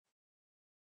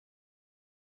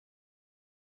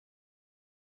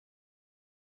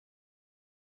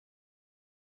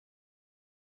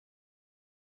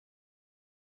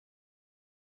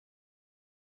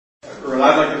or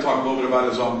I'd like to talk a little bit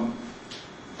about is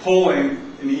polling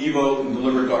in evote and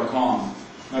deliberate.com.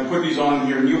 And I put these on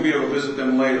here, and you'll be able to visit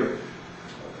them later.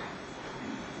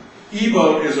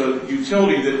 eVote is a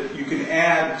utility that you can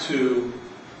add to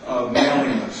a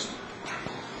mailing list.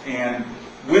 And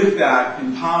with that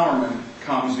empowerment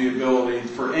comes the ability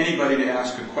for anybody to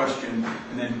ask a question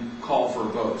and then call for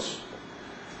votes.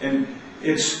 And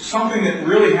it's something that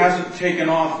really hasn't taken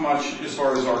off much as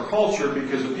far as our culture,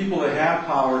 because the people that have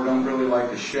power don't really like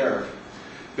to share it.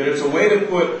 But it's a way to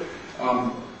put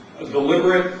a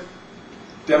deliberate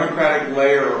democratic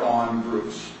layer on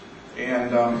groups.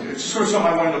 And it's sort of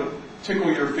something I wanted to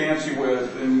tickle your fancy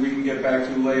with, and we can get back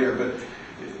to later. But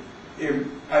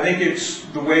I think it's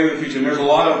the way of the future. And there's a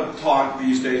lot of talk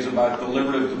these days about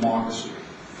deliberative democracy.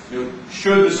 You know,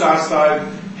 should the South Side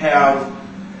have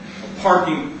a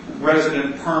parking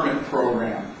resident permit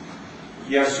program?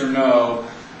 Yes or no?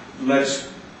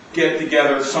 Let's get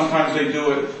together. Sometimes they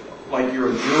do it like you're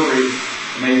a jury,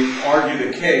 and they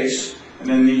argue the case, and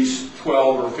then these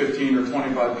 12 or 15 or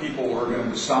 25 people are going to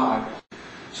decide.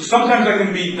 So sometimes that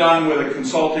can be done with a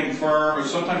consulting firm, or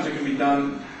sometimes it can be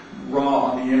done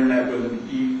raw on the internet with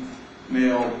an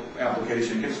email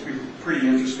application. It gets to be a pretty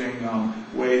interesting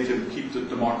way to keep the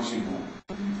democracy going.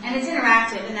 And it's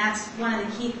interactive, and that's one of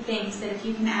the key things, that if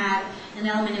you can add an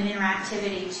element of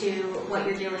interactivity to what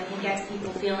you're doing, it gets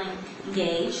people feeling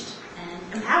engaged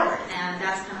and empowered, and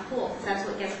that's kind of cool, because that's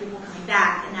what gets people coming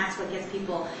back, and that's what gets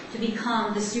people to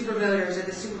become the super voters or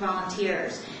the super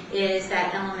volunteers, is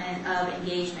that element of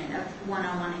engagement, of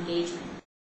one-on-one engagement.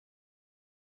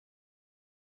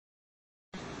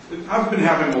 I've been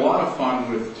having a lot of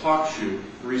fun with TalkShoe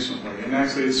recently, and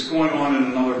actually it's going on in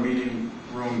another meeting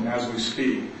room as we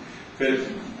speak. But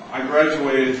I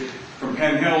graduated from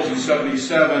Penn Hills in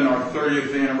 '77. Our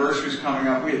 30th anniversary is coming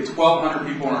up. We had 1,200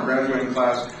 people in our graduating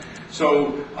class.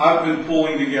 So I've been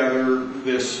pulling together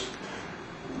this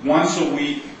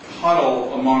once-a-week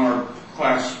huddle among our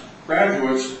class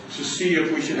graduates to see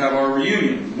if we should have our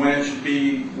reunion, when it should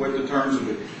be, what the terms of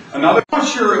it. I'm not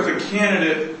sure if a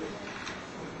candidate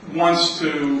wants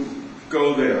to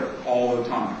go there all the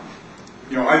time.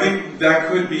 You know, I think that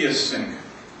could be a sink.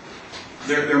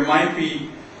 There might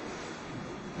be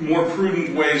more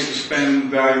prudent ways to spend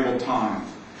valuable time.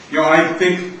 You know, I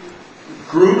think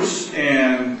groups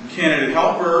and candidate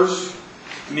helpers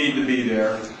need to be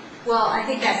there. Well, I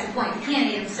think that's the point. The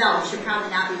candidate himself should probably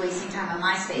not be wasting time on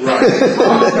MySpace.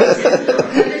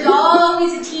 Right. There's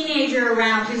always a teenager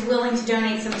around who's willing to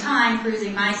donate some time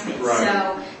cruising MySpace. Right.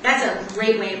 So that's a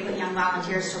great way to put young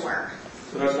volunteers to work.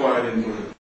 So that's why I didn't put it.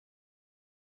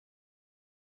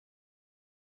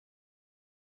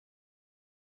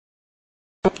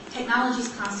 Technology is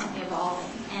constantly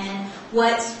evolving, and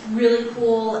what's really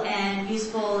cool and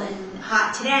useful and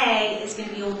hot today is going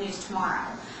to be old news tomorrow.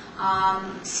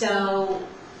 So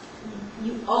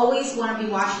you always want to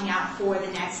be watching out for the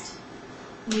next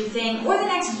new thing or the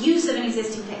next use of an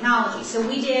existing technology. So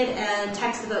we did a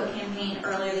text the vote campaign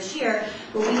earlier this year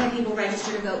where we had people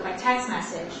register to vote by text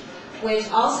message, which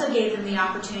also gave them the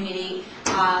opportunity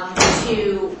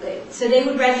so they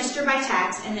would register by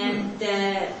text, and then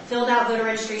the filled out voter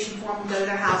registration form would go to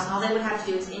their house, and all they would have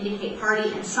to do is indicate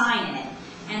party and sign it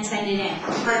and send it in.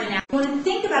 You want to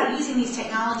think about using these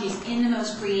technologies in the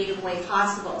most creative way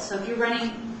possible. So if you're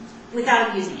running, without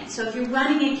abusing it, so if you're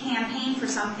running a campaign for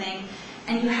something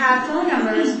and you have phone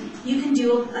numbers, you can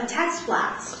do a text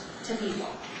blast to people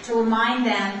to remind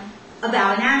them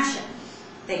about an action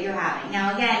that you're having.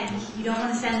 Now again, you don't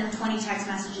want to send them 20 text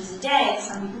messages a day.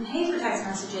 Some people pay for text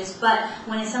messages, but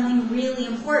when it's something really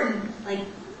important, like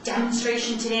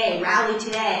demonstration today, rally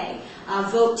today,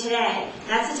 vote today,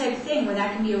 that's the type of thing where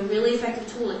that can be a really effective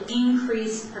tool to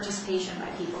increase participation by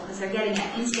people, because they're getting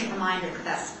that instant reminder that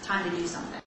that's time to do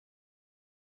something.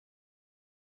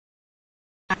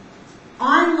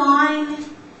 Online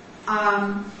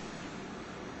are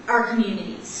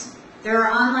communities. There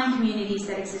are online communities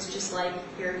that exist just like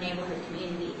your neighborhood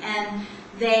community, and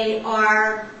they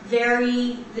are they're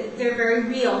very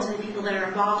real to the people that are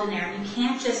involved in there. And you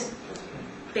can't just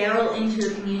barrel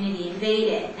into a community, invade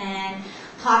it, and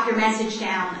plop your message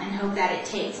down and hope that it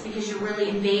takes, because you're really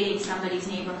invading somebody's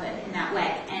neighborhood in that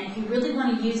way. And if you really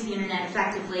want to use the internet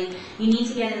effectively, you need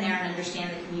to get in there and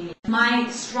understand the community. My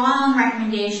strong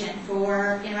recommendation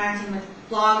for interacting with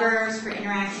bloggers, for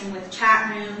interacting with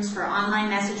chat rooms, for online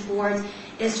message boards,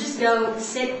 is just go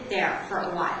sit there for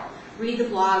a while. Read the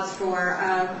blogs for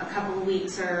a couple of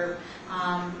weeks, or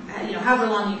however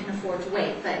long you can afford to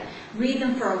wait, but read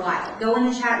them for a while. Go in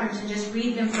the chat rooms and just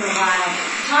read them for a while.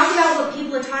 Talk about what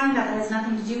people are talking about that has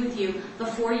nothing to do with you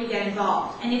before you get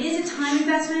involved. And it is a time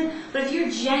investment, but if you're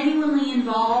genuinely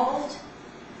involved,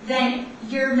 then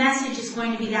your message is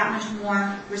going to be that much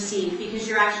more received because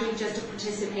you're actually just a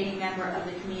participating member of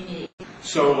the community.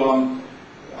 So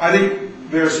I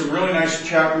think there are some really nice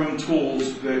chat room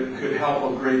tools that could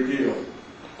help a great deal.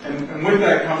 And with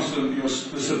that comes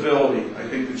the civility, I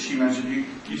think, that she mentioned.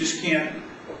 You just can't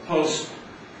post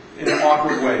in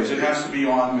awkward ways. It has to be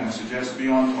on message. It has to be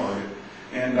on target.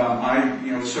 And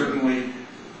I certainly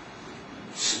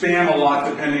spam a lot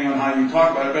depending on how you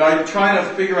talk about it, but I try to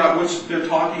figure out what they're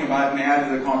talking about and add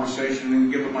to the conversation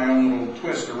and give it my own little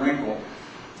twist or wrinkle.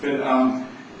 But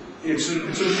it's an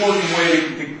important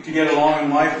way to get along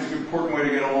in life. It's an important way to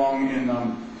get along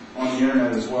on the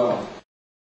internet as well.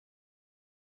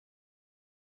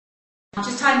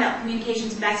 Just talking about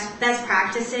communications best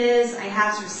practices, I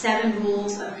have sort of 7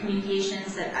 rules of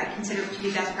communications that I consider to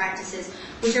be best practices,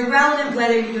 which are relevant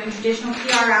whether you're doing traditional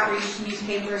PR outreach to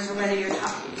newspapers or whether you're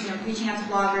reaching out to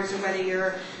bloggers or whether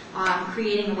you're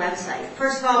creating a website.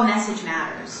 First of all, message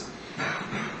matters.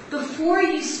 Before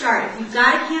you start, if you've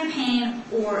got a campaign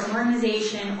or an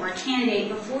organization or a candidate,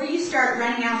 before you start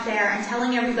running out there and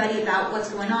telling everybody about what's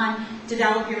going on,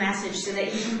 develop your message so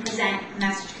that you can present a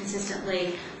message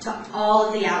consistently to all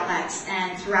of the outlets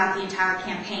and throughout the entire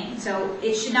campaign. So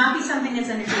it should not be something that's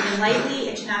undertaken lightly.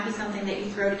 It should not be something that you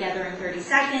throw together in 30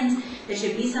 seconds. It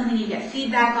should be something you get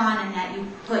feedback on and that you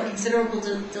put considerable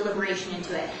deliberation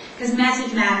into it. Because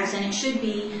message matters, and it should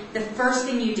be the first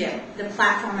thing you do, the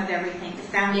platform of everything, the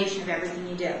foundation of everything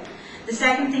you do. The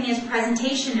second thing is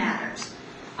presentation matters.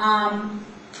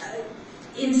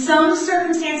 In some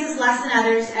circumstances, less than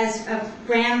others, as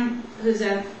Graham, who's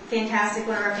one of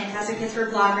our fantastic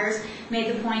Pittsburgh bloggers,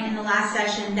 made the point in the last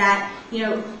session that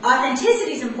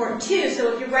authenticity is important too.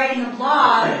 So if you're writing a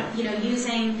blog,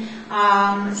 using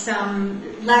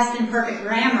some less than perfect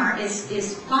grammar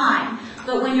is fine.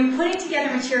 But when you're putting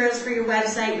together materials for your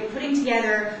website, you're putting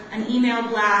together an email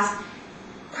blast,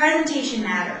 presentation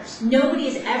matters. Nobody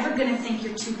is ever going to think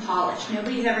you're too polished.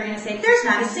 Nobody's ever going to say, there's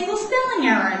not a single spelling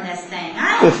error in this thing.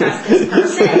 I don't trust this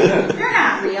person. They're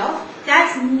not real.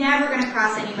 That's never going to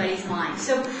cross anybody's mind.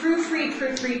 So proofread,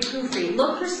 proofread, proofread.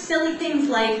 Look for silly things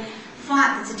like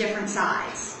font that's a different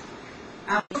size.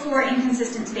 Look for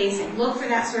inconsistent spacing. Look for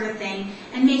that sort of thing.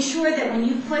 And make sure that when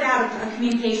you put out a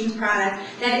communications product,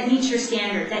 that it meets your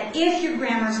standard. That if your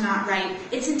grammar's not right,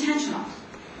 it's intentional.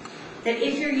 That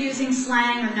if you're using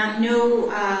slang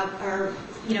or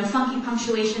funky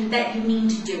punctuation, that you mean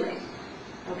to do it.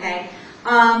 Okay?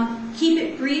 Keep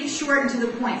it brief, short, and to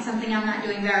the point. Something I'm not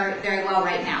doing very, very well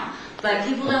right now. But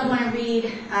people don't want to read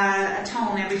a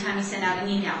tome every time you send out an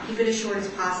email. Keep it as short as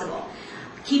possible.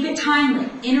 Keep it timely.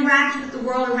 Interact with the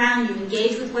world around you.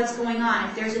 Engage with what's going on.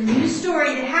 If there's a news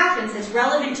story that happens that's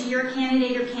relevant to your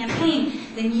candidate or campaign,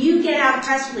 then you get out a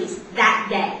press release that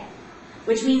day.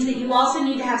 Which means that you also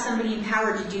need to have somebody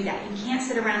empowered to do that. You can't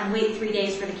sit around and wait 3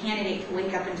 days for the candidate to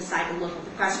wake up and decide to look at the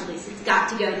press release. It's got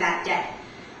to go that day.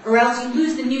 Or else you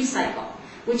lose the news cycle,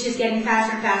 which is getting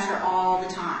faster and faster all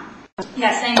the time.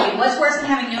 Yes, thank you. What's worse than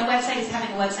having no website is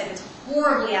having a website that's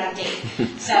horribly out of date.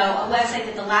 So a website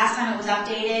that the last time it was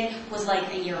updated was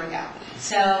like a year ago.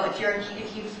 So if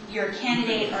you're a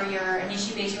candidate or you're an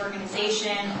issue-based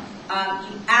organization,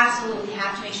 you absolutely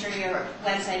have to make sure your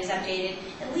website is updated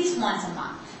at least once a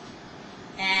month.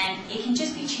 And it can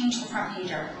just be changed to the front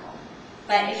page article.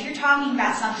 But if you're talking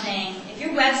about something, if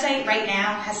your website right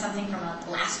now has something from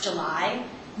last July,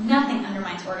 nothing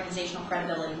undermines organizational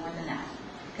credibility more than that.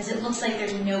 Because it looks like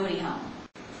there's nobody home.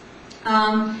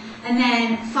 And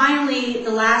then finally,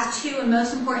 the last 2 and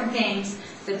most important things,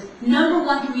 the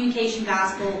 #1 communication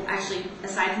gospel, actually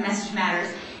aside from message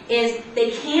matters, is they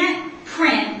can't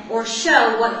print or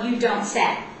show what you don't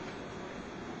say.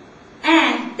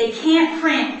 And they can't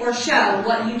print or show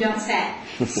what you don't say.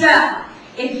 So,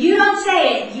 if you don't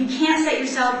say it, you can't set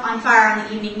yourself on fire on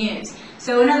the evening news.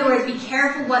 So in other words, be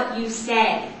careful what you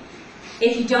say.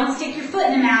 If you don't stick your foot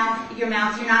in your mouth, you're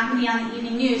not going to be on the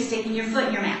evening news sticking your foot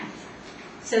in your mouth.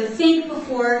 So think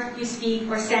before you speak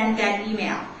or send that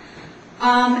email.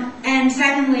 And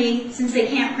secondly, since they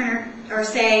can't print or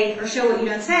say or show what you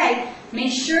don't say,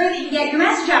 make sure that you get your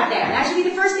message out there. That should be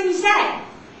the first thing you say.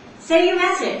 Say your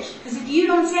message, because if you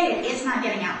don't say it, it's not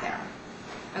getting out there.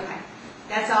 Okay,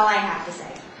 that's all I have to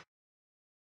say.